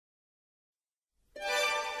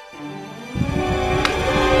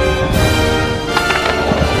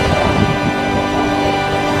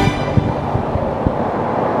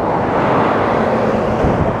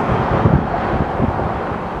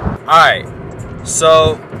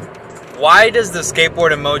So, why does the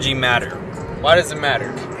skateboard emoji matter? Why does it matter?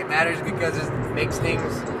 It matters because it makes things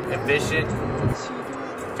efficient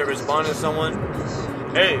to respond to someone.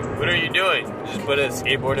 Hey, what are you doing? Just put a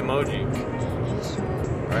skateboard emoji.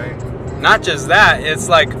 Right? Not just that, it's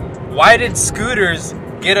like, why did scooters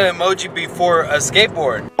get an emoji before a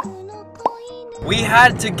skateboard? We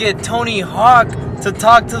had to get Tony Hawk to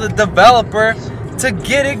talk to the developer to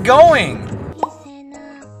get it going.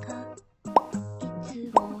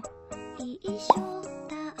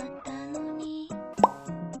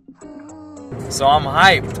 So I'm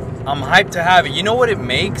hyped. I'm hyped to have it. You know what it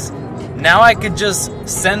makes? Now I could just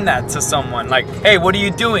send that to someone. Like, hey, what are you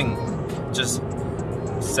doing? Just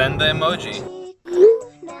send the emoji.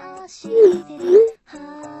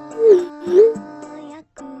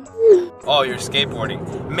 Oh, you're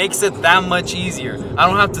skateboarding. Makes it that much easier. I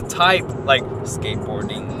don't have to type like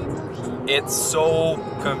skateboarding. It's so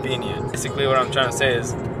convenient. Basically what I'm trying to say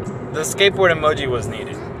is the skateboard emoji was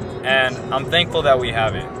needed. And I'm thankful that we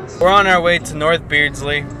have it. We're on our way to North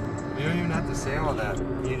Beardsley. You don't even have to say all that.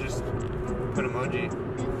 You just put emoji,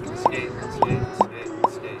 skate, skate, skate,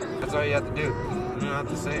 skate. That's all you have to do. You don't have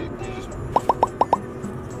to say it. You just...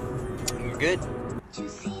 We're good.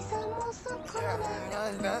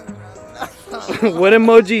 What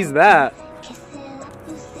emoji is that?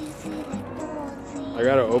 I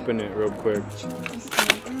gotta open it real quick.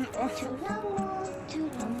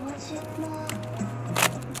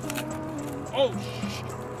 Oh!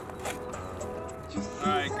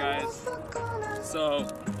 Alright guys, so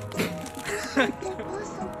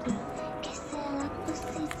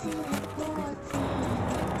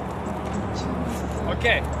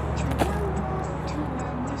okay.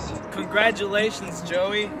 Congratulations,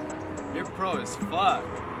 Joey. You're pro as fuck.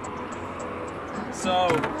 So,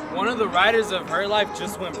 one of the riders of hurtlife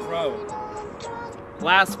just went pro.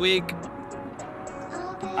 Last week,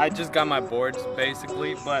 I just got my boards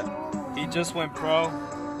basically, but he just went pro,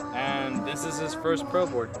 and this is his first pro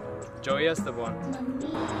board. Joey Esteban.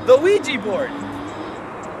 The Ouija board!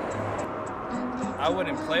 I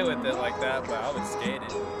wouldn't play with it like that, but I would skate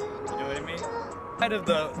it. You know what I mean? Side of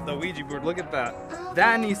the Ouija board, look at that.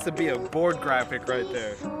 That needs to be a board graphic right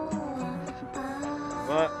there.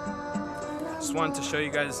 But, just wanted to show you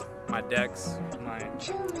guys my decks.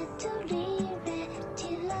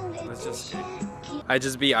 Let's just skate. I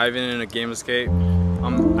just beat Ivan in a game of skate.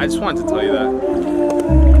 I just wanted to tell you that.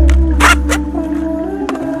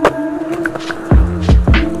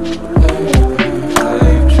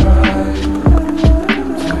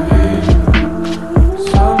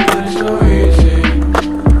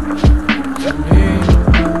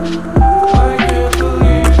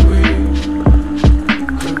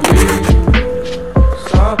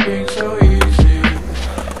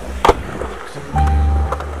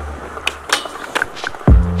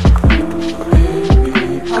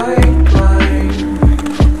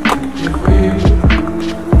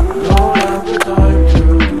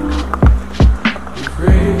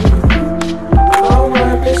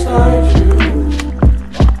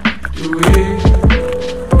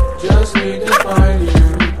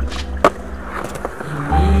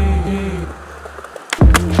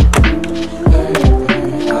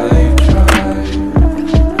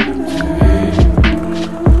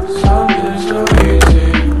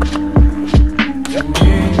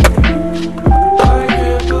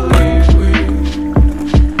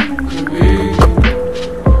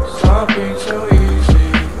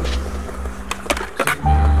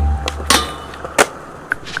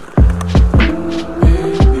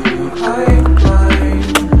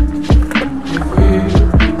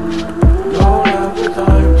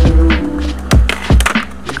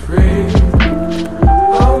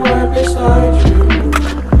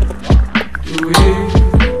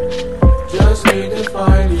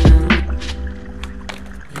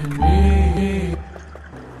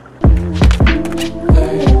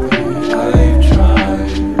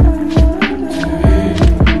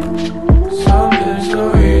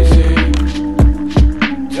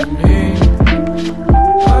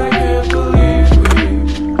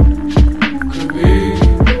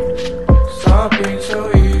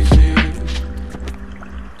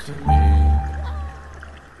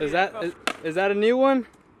 Is that a new one?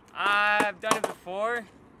 I've done it before,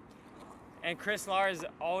 and Chris Lars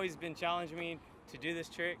always been challenging me to do this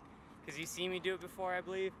trick because he's seen me do it before, I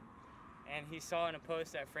believe, and he saw in a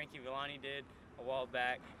post that Frankie Villani did a while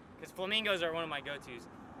back. Because flamingos are one of my go-tos,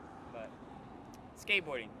 but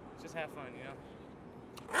skateboarding, just have fun, you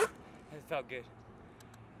know. It felt good,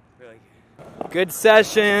 really good. Good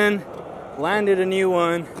session. Landed a new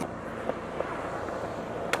one.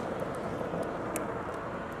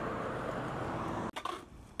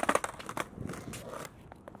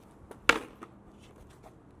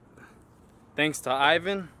 Thanks to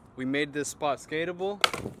Ivan, we made this spot skatable.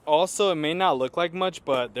 Also, it may not look like much,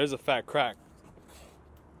 but there's a fat crack.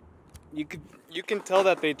 You can tell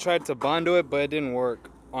that they tried to bond to it, but it didn't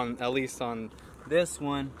work. At least on this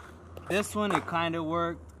one. This one, it kind of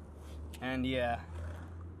worked, and yeah.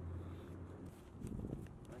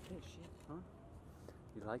 Okay, shit, huh?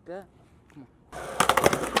 You like that?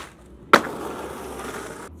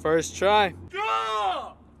 First try.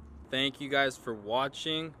 Thank you guys for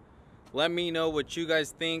watching. Let me know what you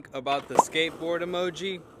guys think about the skateboard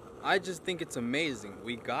emoji. I just think it's amazing.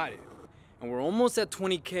 We got it. And we're almost at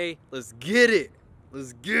 20K. Let's get it.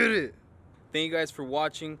 Let's get it. Thank you guys for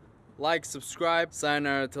watching. Like, subscribe.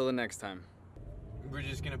 Sayonara till the next time. We're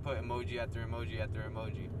just gonna put emoji after emoji after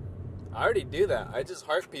emoji. I already do that. I just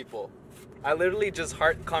heart people. I literally just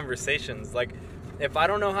heart conversations. Like, if I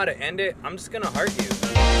don't know how to end it, I'm just gonna heart you.